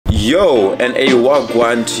Yo, and a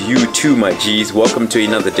wagwan to you too, my G's. Welcome to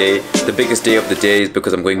another day. The biggest day of the days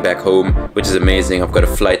because I'm going back home, which is amazing. I've got a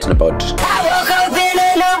flight in about...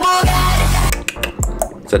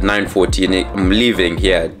 It's at 9:40 and I'm leaving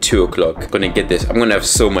here at 2 o'clock. Gonna get this. I'm gonna have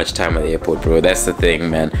so much time at the airport, bro. That's the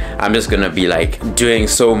thing, man. I'm just gonna be like doing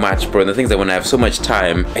so much, bro. And the thing is that when I have so much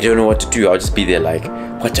time, I don't know what to do. I'll just be there like,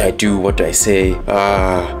 what do I do? What do I say?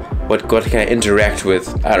 What can I interact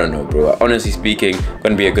with? I don't know, bro. Honestly speaking,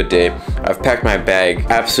 gonna be a good day. I've packed my bag,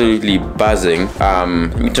 absolutely buzzing. Let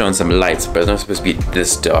me turn on some lights, but it's not supposed to be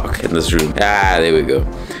this dark in this room. There we go.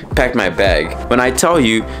 Packed my bag. When I tell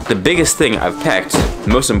you the biggest thing I've packed, the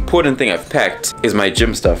most important thing I've packed is my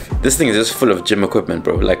gym stuff. This thing is just full of gym equipment,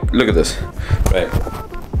 bro. Like, look at this. Right.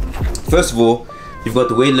 First of all, you've got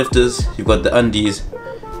the weightlifters, you've got the undies,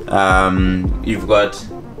 you've got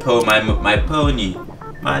my pony.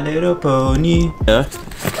 My little pony. Yeah.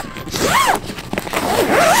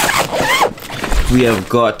 We have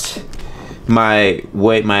got my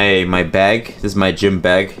bag. This is my gym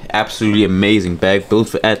bag. Absolutely amazing bag, built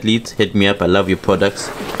for athletes. Hit me up. I love your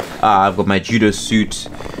products. I've got my judo suit.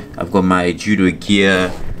 I've got my judo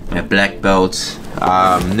gear, my black belt.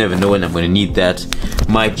 Never know when I'm gonna need that.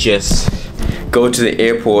 Might just go to the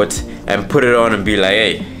airport and put it on and be like,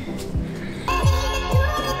 hey,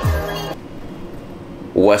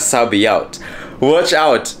 wasabi out. Watch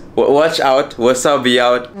out. Watch out. Wasabi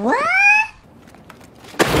out. What?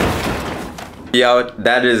 Out.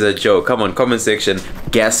 That is a joke. Come on, comment section.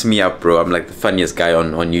 Gas me up, bro. I'm like the funniest guy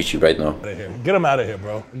on YouTube right now. Get him out of here,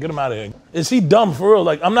 bro. Get him out of here. Is he dumb for real?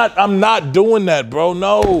 Like, I'm not doing that, bro.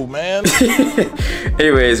 No, man.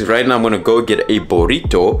 Anyways, right now I'm gonna go get a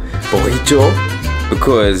burrito.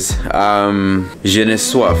 Because je ne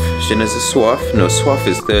soif. Je ne sais soif. No, soif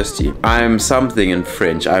is thirsty. I'm something in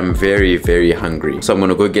French. I'm very, very hungry. So I'm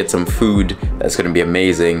gonna go get some food. That's gonna be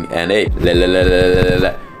amazing. And hey,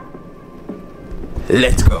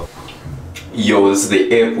 let's go. Yo, this is the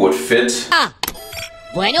airport fit.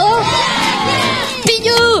 Bueno.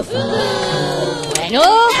 Piñu. Bueno.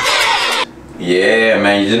 Yeah,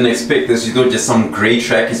 man, you didn't expect this. You thought just some grey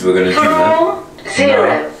trackies were gonna do that.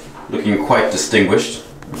 No. Looking quite distinguished.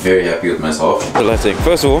 Very happy with myself.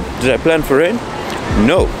 First of all, did I plan for rain?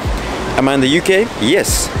 No. Am I in the UK?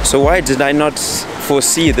 Yes. So why did I not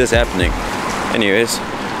foresee this happening? Anyways,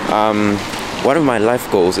 one of my life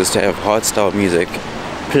goals is to have hardstyle music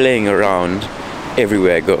playing around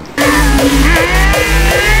everywhere I go.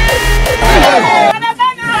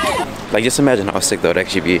 Like, just imagine how sick that would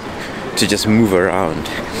actually be to just move around.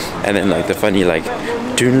 And then like the funny like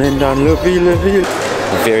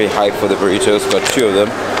very hyped for the burritos, got 2 of them.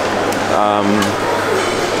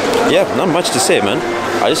 Yeah, not much to say, man.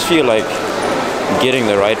 I just feel like getting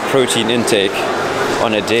the right protein intake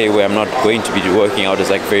on a day where I'm not going to be working out is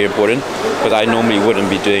like very important, because I normally wouldn't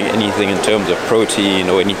be doing anything in terms of protein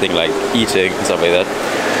or anything like eating and stuff like that.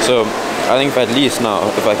 So I think at least now,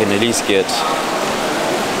 if I can at least get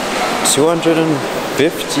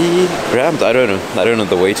 250 grams, I don't know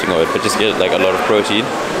the weighting of it, but just get like a lot of protein,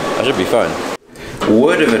 I should be fine.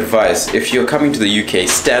 Word of advice, if you're coming to the UK,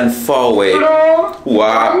 stand far away.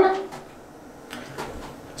 Wow.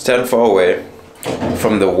 Stand far away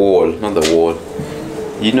from the wall, not the wall.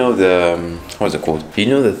 You know the, what's it called? You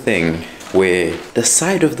know the thing where the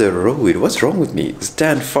side of the road, what's wrong with me?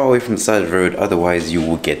 Stand far away from the side of the road, otherwise you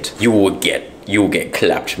will get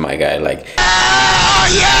clapped, my guy. Like, oh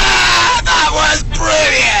yeah, that was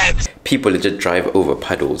brilliant! People legit drive over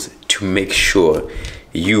puddles to make sure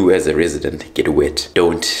you as a resident get wet.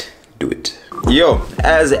 Don't do it. Yo,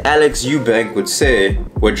 as Alex Eubank would say,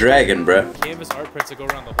 we're dragging, bruh. Canvas art prints to go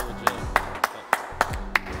around the whole gym.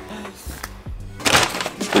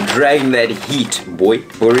 We're dragging that heat, boy.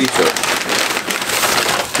 Burrito.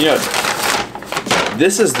 You know,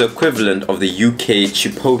 this is the equivalent of the UK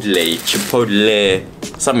Chipotle,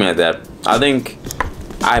 something like that. I think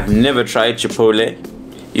I've never tried Chipotle.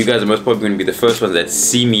 You guys are most probably going to be the first ones that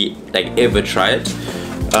see me like ever try it.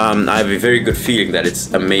 I have a very good feeling that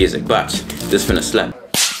it's amazing, but this finna slap.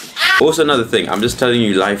 Also another thing, I'm just telling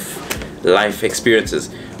you life experiences.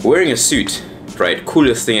 Wearing a suit, right,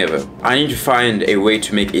 coolest thing ever. I need to find a way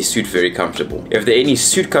to make a suit very comfortable. If there are any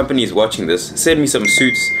suit companies watching this, send me some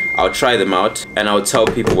suits, I'll try them out, and I'll tell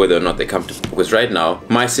people whether or not they're comfortable. Because right now,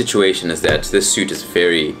 my situation is that this suit is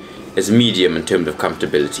medium in terms of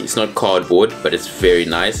comfortability. It's not cardboard, but it's very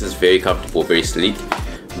nice, it's very comfortable, very sleek.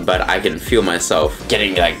 But I can feel myself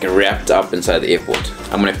getting like wrapped up inside the airport.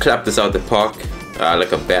 I'm gonna clap this out the park.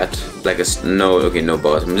 like a bat, like a no. Okay, no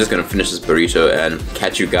bars. I'm just gonna finish this burrito and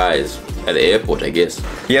catch you guys at the airport, I guess.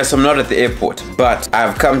 Yes, I'm not at the airport, but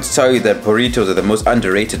I've come to tell you that burritos are the most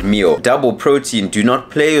underrated meal. Double protein. Do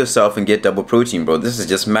not play yourself and get double protein, bro. This is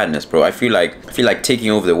just madness, bro. I feel like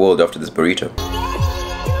taking over the world after this burrito.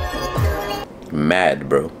 Mad,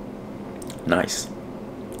 bro. Nice.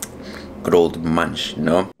 Good old munch, you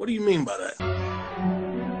know? What do you mean by that?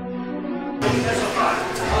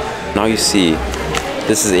 Now you see,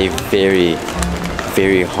 this is a very,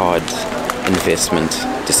 very hard investment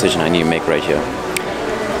decision I need to make right here.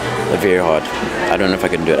 Very hard. I don't know if I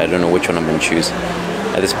can do it. I don't know which one I'm going to choose.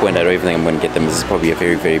 At this point, I don't even think I'm going to get them. This is probably a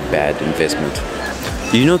very, very bad investment.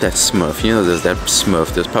 You know that Smurf? You know there's that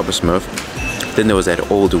Smurf, there's Papa Smurf. Then there was that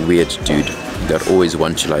old weird dude that always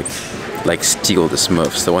wanted to like steal the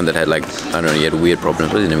Smurfs. The one that had like, I don't know, he had weird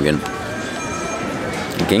problems. What's his name again?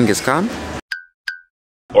 Genghis Khan?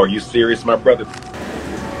 Are you serious, my brother?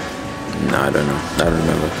 No, I don't know. I don't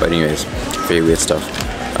remember. But anyways, very weird stuff.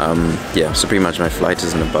 Yeah, so pretty much my flight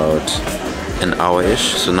is in about an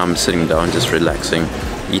hour-ish. So now I'm sitting down, just relaxing,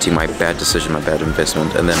 eating my bad decision, my bad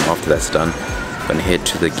investment. And then after that's done, I'm gonna head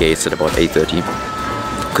to the gates at about 8:30.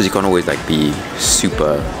 Because you can't always like be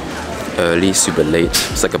super early, super late.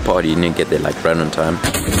 It's like a party, you need to get there like right on time.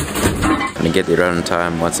 When you get there right on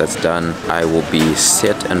time, once that's done, I will be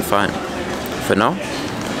set and fine. For now,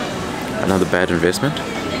 another bad investment.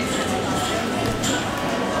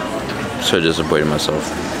 So disappointed myself.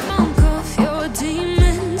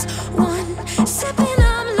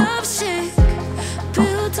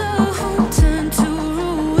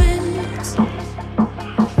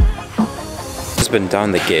 Just been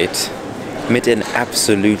down the gate, met an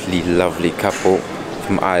absolutely lovely couple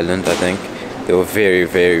from Ireland, I think. They were very,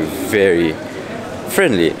 very, very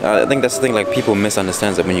friendly. I think that's the thing, like people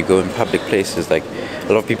misunderstand that when you go in public places, like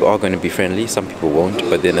a lot of people are going to be friendly, some people won't,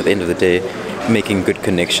 but then at the end of the day, making good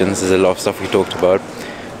connections. There's a lot of stuff we talked about.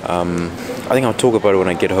 I think I'll talk about it when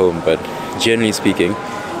I get home, but generally speaking,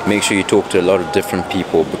 make sure you talk to a lot of different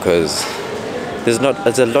people, because there's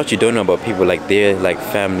a lot you don't know about people, like their like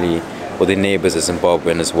family or their neighbors are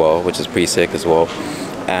Zimbabwean as well, which is pretty sick as well,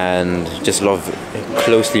 and just a lot of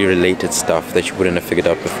closely related stuff that you wouldn't have figured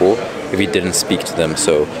out before if you didn't speak to them.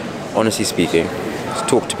 So honestly speaking, just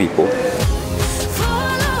talk to people.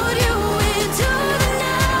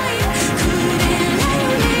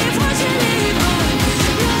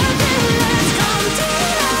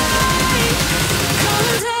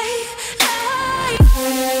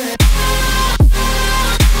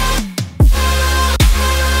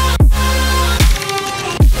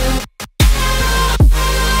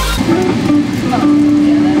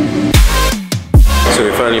 So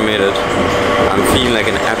we finally made it. I'm feeling like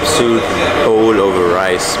an absolute bowl of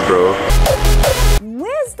rice, bro.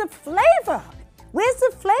 Where's the flavor? Where's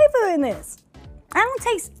the flavor in this? I don't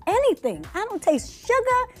taste anything. I don't taste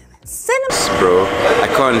sugar, cinnamon. Bro, I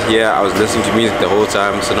can't hear. I was listening to music the whole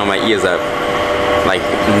time, so now my ears are like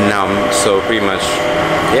numb. So pretty much,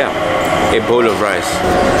 yeah, a bowl of rice.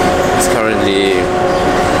 It's currently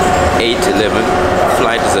 8:11.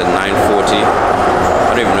 Flight is at 9:40.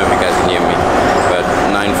 I don't even know if you guys can hear me, but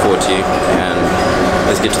 9:40, and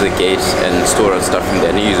let's get to the gate and store our stuff from there.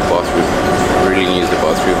 I need to use the bathroom. I really need to use the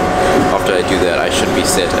bathroom. After I do that, I should be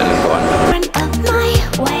set and gone. Front of my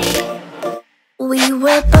way. We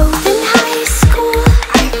were both in high school.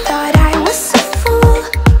 I thought I was a fool.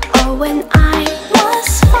 Oh, when I was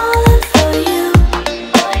falling for you.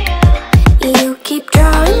 You keep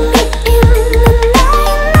drawing me in, and I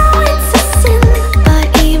know it's a sin. But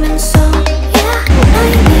even so, yeah, I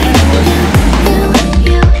need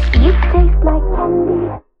you. You taste like candy.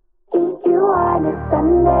 Eat you on a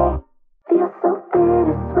Sunday. Feel so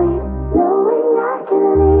bittersweet, knowing I can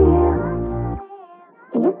leave.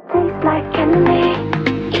 You taste like candy.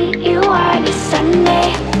 Eat you on a Sunday.